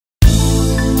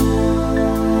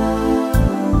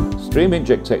Extreme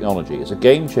inkjet technology is a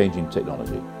game-changing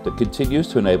technology that continues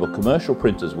to enable commercial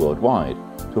printers worldwide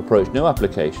to approach new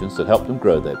applications that help them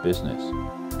grow their business.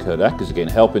 Kodak is again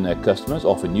helping their customers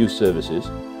offer new services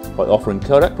by offering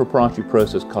Kodak proprietary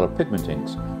process color pigment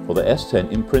inks for the S10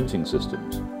 Imprinting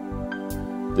systems.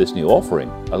 This new offering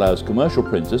allows commercial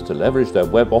printers to leverage their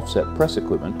web offset press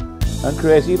equipment and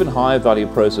create even higher value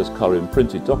process color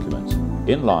imprinted documents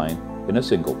in line in a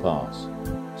single pass.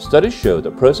 Studies show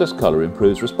that process color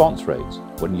improves response rates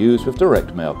when used with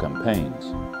direct mail campaigns.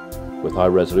 With high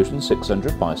resolution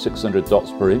 600 by 600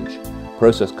 dots per inch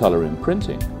process color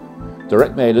imprinting,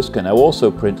 direct mailers can now also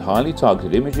print highly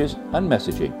targeted images and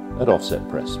messaging at offset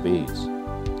press speeds.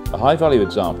 A high value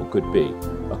example could be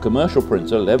a commercial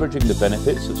printer leveraging the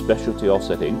benefits of specialty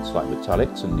offset inks like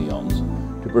metallics and neons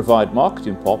to provide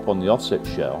marketing pop on the offset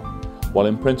shell while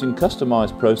imprinting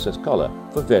customized process color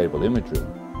for variable imagery.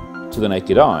 To the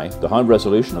naked eye, the high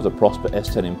resolution of the Prosper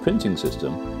S10 imprinting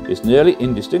system is nearly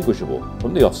indistinguishable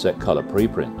from the offset color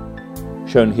preprint.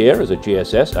 Shown here is a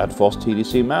GSS ADFOS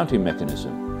TDC mounting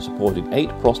mechanism supporting 8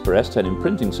 Prosper S10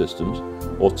 imprinting systems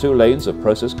or 2 lanes of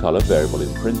process color variable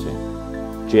imprinting.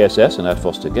 GSS and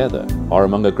ADFOS together are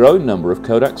among a growing number of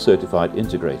Kodak certified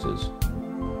integrators.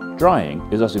 Drying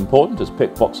is as important as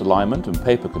pick box alignment and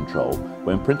paper control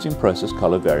when printing process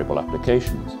color variable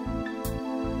applications.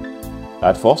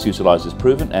 ADFOS utilizes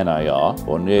proven NIR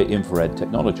or near-infrared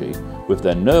technology with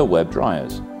their NIR-web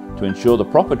dryers to ensure the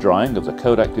proper drying of the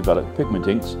Kodak-developed pigment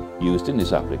inks used in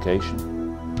this application.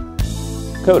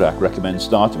 Kodak recommends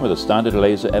starting with a standard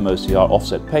laser MOCR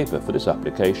offset paper for this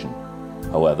application.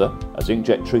 However, as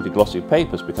inkjet-treated glossy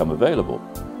papers become available,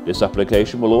 this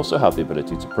application will also have the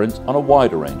ability to print on a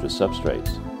wider range of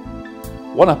substrates.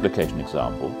 One application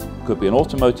example could be an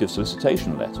automotive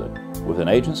solicitation letter with an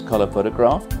agent's color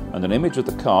photograph and an image of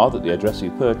the car that the addressee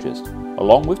purchased,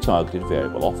 along with targeted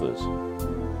variable offers.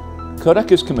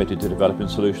 Kodak is committed to developing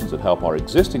solutions that help our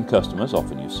existing customers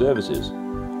offer new services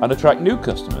and attract new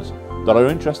customers that are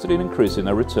interested in increasing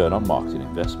their return on marketing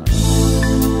investment.